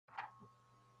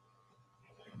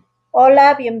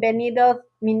Hola, bienvenidos.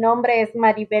 Mi nombre es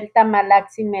Maribel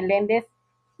Tamalaxi Meléndez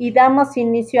y damos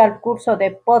inicio al curso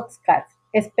de podcast.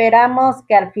 Esperamos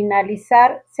que al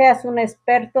finalizar seas un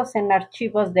experto en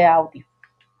archivos de audio.